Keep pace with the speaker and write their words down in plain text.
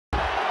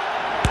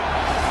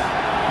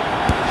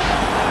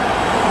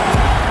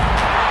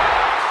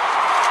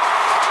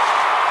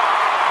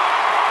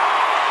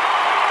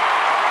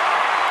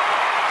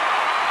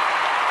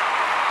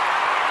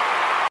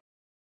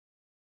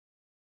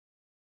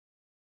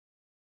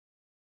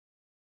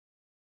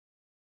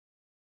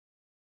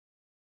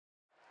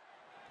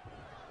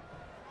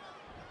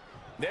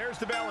There's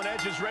the bell, and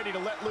Edge is ready to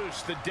let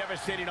loose the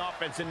devastating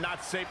offense and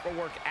not safe for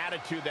work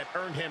attitude that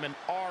earned him an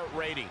R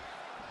rating.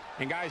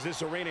 And guys,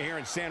 this arena here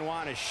in San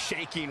Juan is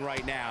shaking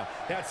right now.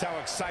 That's how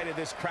excited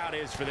this crowd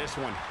is for this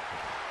one.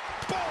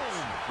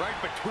 Boom! Right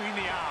between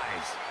the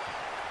eyes.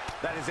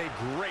 That is a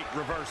great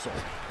reversal.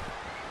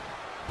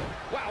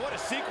 Wow, what a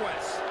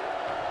sequence.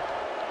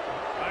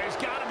 Oh, he's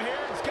got him here.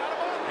 He's got him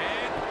up.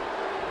 And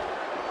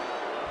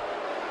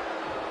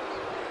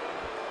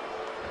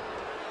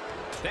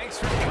thanks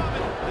for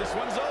coming. This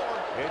one's over.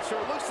 It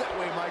sure looks that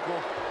way, Michael.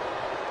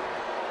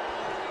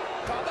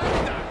 Oh,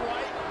 that's not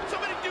right.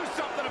 Somebody do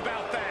something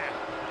about that.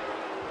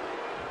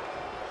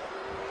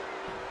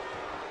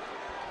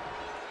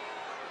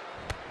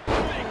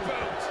 Big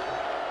boot.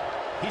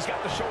 He's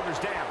got the shoulders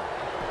down.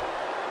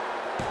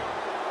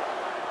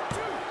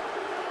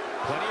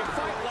 Plenty of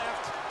fight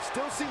left.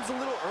 Still seems a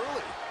little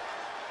early.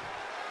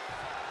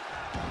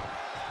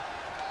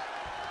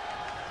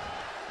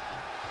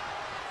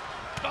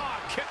 Oh,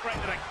 kick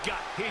right to the gut.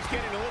 He's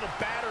getting a little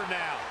battered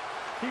now.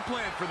 He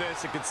planned for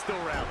this and could still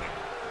rally.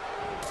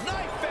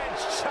 Knife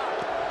edge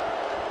chop.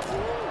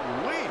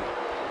 Ooh-wee.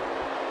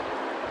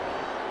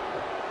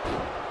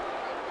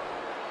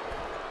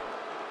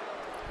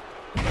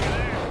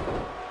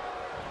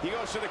 He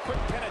goes for the quick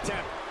pin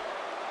attempt.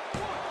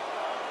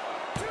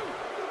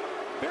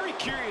 Very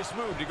curious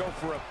move to go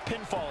for a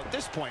pinfall at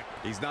this point.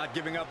 He's not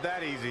giving up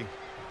that easy.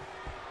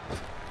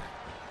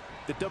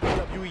 The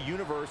WWE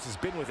Universe has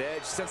been with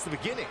Edge since the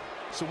beginning.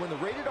 So when the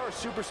Rated R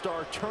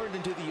Superstar turned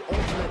into the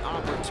ultimate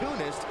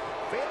opportunist,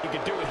 he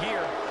could do it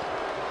here.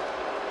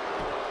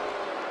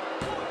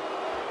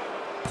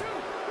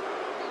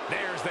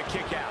 There's the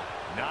kick out.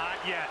 Not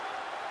yet.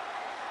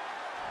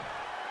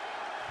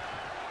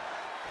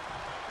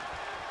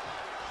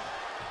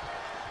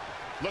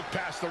 Look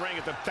past the ring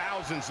at the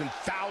thousands and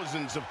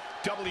thousands of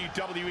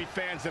WWE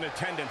fans in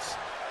attendance.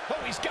 Oh,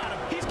 he's got him.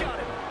 He's got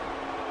him.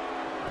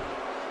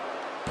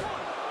 1,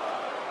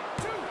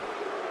 2.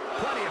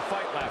 Plenty of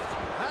fight left.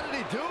 how did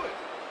he do it?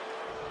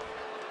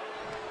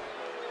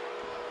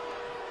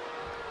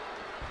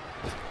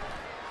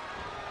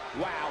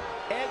 Wow,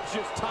 Edge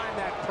just timed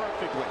that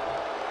perfectly.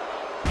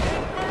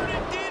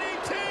 Inverted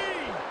DDT!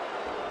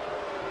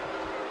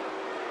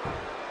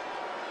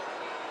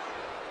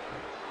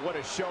 What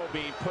a show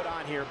being put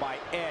on here by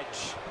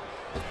Edge.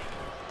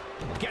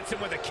 Gets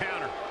him with a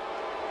counter.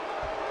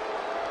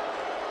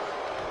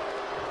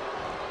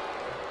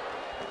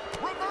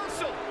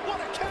 Reversal! What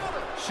a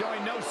counter!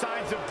 Showing no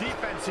signs of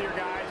defense here,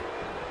 guys.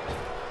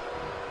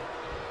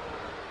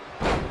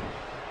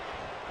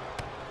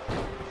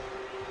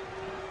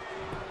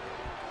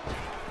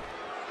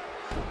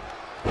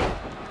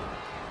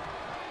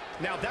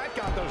 Now that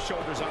got those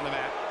shoulders on the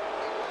mat.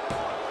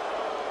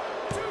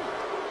 1,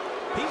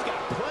 2. He's got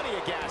plenty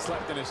of gas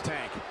left in his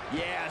tank.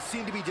 Yeah,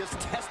 seemed to be just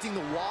testing the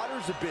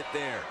waters a bit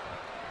there.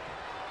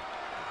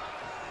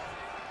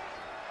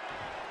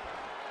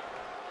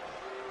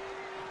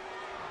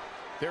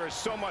 There is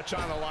so much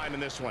on the line in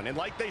this one. And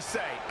like they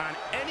say, on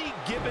any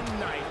given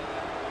night,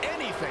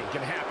 anything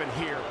can happen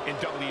here in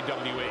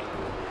WWE.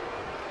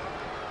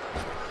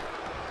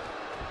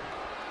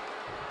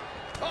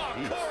 Oh,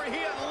 Jeez. Corey, he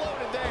had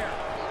loaded there.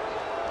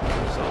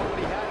 Saw what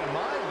he had in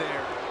mind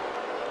there.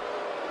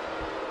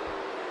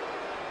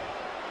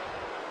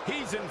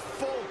 He's in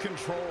full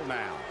control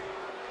now.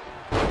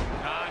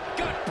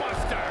 Gut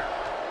buster.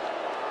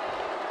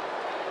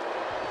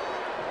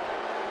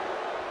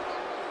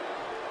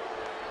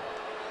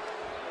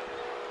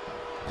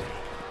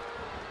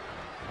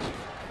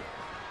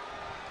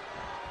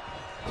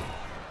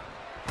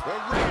 The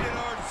Rated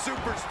R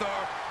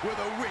Superstar with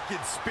a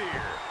wicked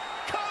spear.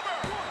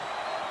 Cover. 1,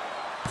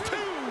 2.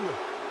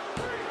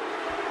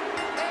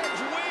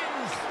 Edge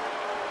wins.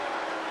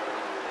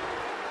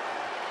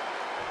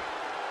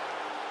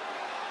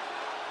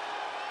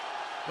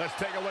 Let's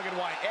take a look at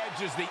why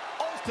Edge is the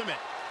ultimate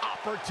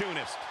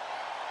opportunist.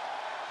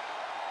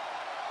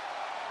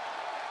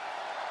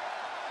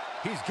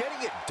 He's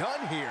getting it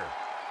done here.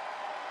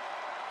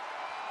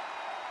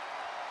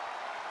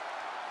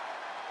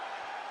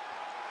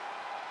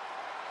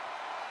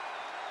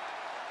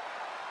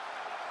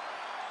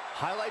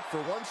 Highlight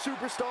for one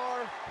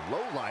superstar,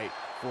 low light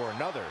for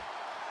another.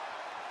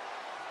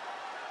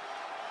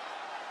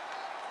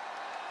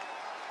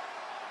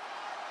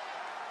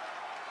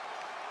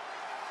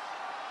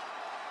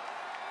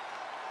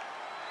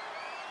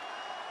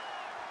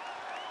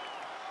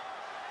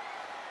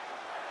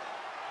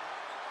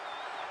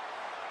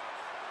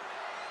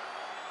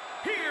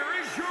 Here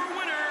is your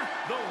winner,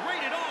 the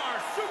Rated R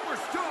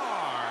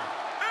Superstar,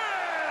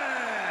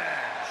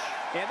 Edge!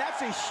 And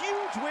that's a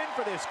huge win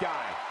for this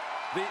guy.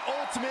 The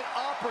ultimate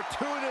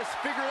opportunist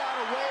figured out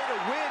a way to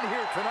win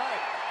here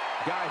tonight.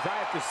 Guys, I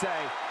have to say,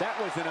 that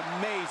was an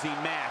amazing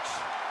match.